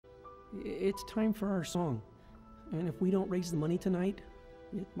It's time for our song. And if we don't raise the money tonight,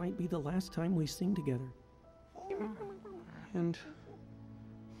 it might be the last time we sing together. And,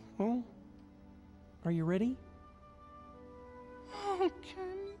 well, are you ready? Okay.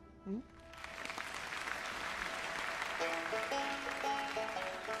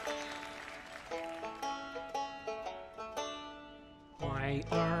 Why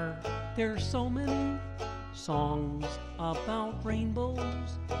are there so many songs about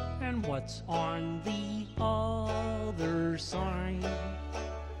rainbows? And what's on the other side?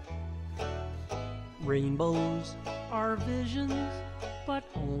 Rainbows are visions, but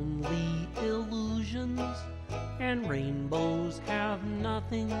only illusions. And rainbows have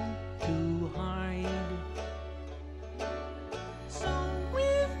nothing to hide. So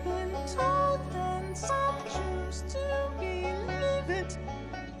we've been told, and some choose to believe it.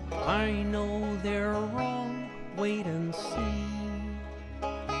 I know they're wrong, wait and see.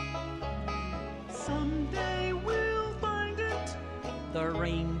 Someday we'll find it. The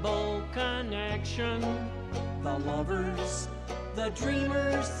rainbow connection, the lovers, the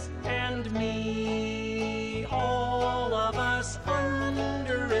dreamers, and me. All of us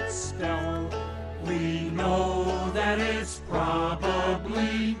under its spell. We know that it's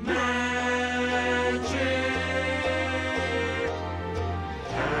probably magic.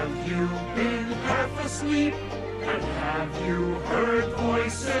 Have you been half asleep? And have you heard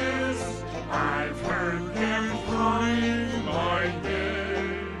voices? I've heard them in my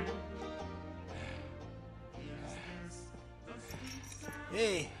head.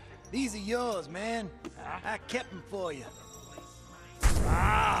 Hey, these are yours, man. I kept them for you.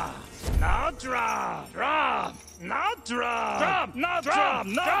 Now drop! Drop! Now drop! Drop! Now drop!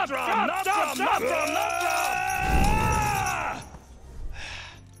 Now drop! Now drop! Now drop! Now drop!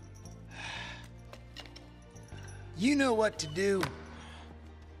 You know what to do.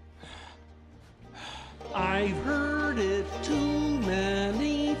 I've heard it too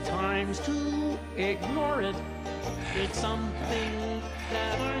many times to ignore it. It's something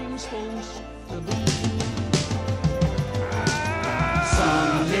that I'm supposed to be.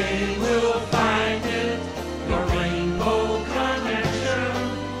 Someday we'll find it, the rainbow connection,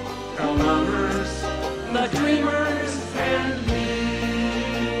 the lovers, the dreamers, and me.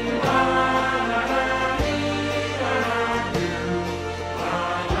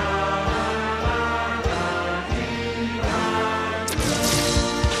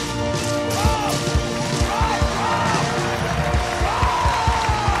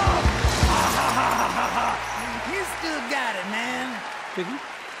 Piggy,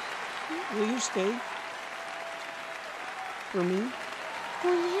 will you stay? For me?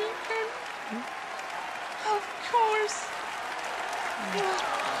 Will you? Of course.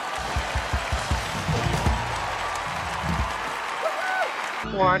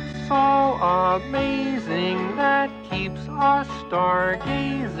 What's so amazing that keeps us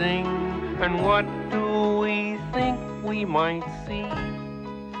stargazing? And what do we think we might see?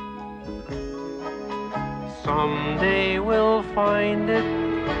 Someday we'll find it,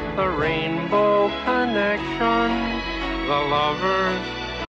 the rainbow connection, the lovers,